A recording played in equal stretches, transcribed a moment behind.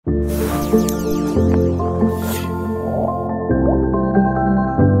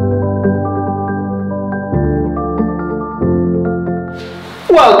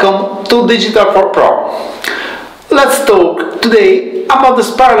Welcome to Digital4PRO. Let's talk today about the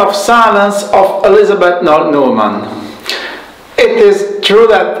spiral of silence of Elizabeth Noelle-Neumann. It is true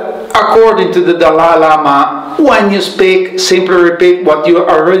that, according to the Dalai Lama, when you speak, simply repeat what you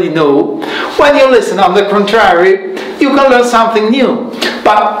already know. When you listen, on the contrary, you can learn something new.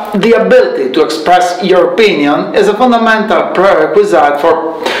 But the ability to express your opinion is a fundamental prerequisite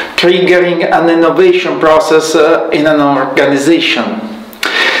for triggering an innovation process in an organization.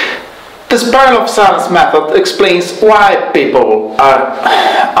 The spiral of silence method explains why people are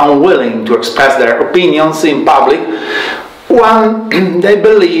unwilling to express their opinions in public when they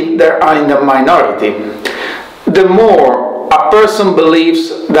believe they are in the minority. The more a person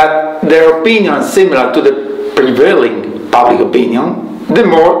believes that their opinion is similar to the prevailing public opinion, the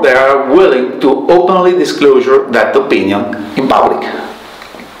more they are willing to openly disclose that opinion in public.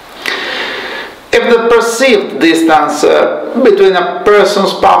 If the perceived distance between a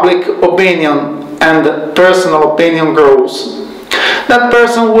person's public opinion and personal opinion grows, that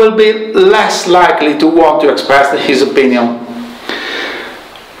person will be less likely to want to express his opinion.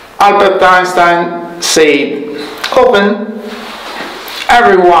 Albert Einstein said, "Often,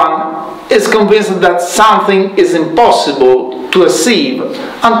 everyone is convinced that something is impossible to achieve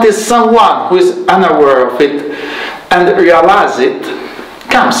until someone who is unaware of it and realizes it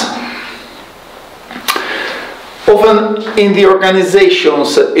comes." Often in the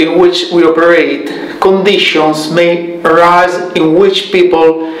organizations in which we operate, conditions may arise in which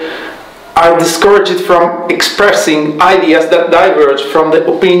people are discouraged from expressing ideas that diverge from the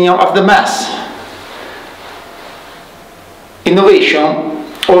opinion of the mass. Innovation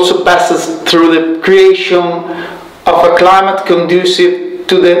also passes through the creation of a climate conducive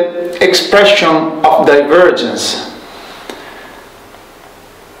to the expression of divergence.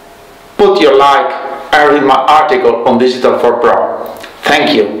 Put your like and read my article on Digital4PRO.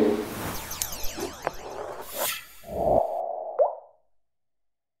 Thank you.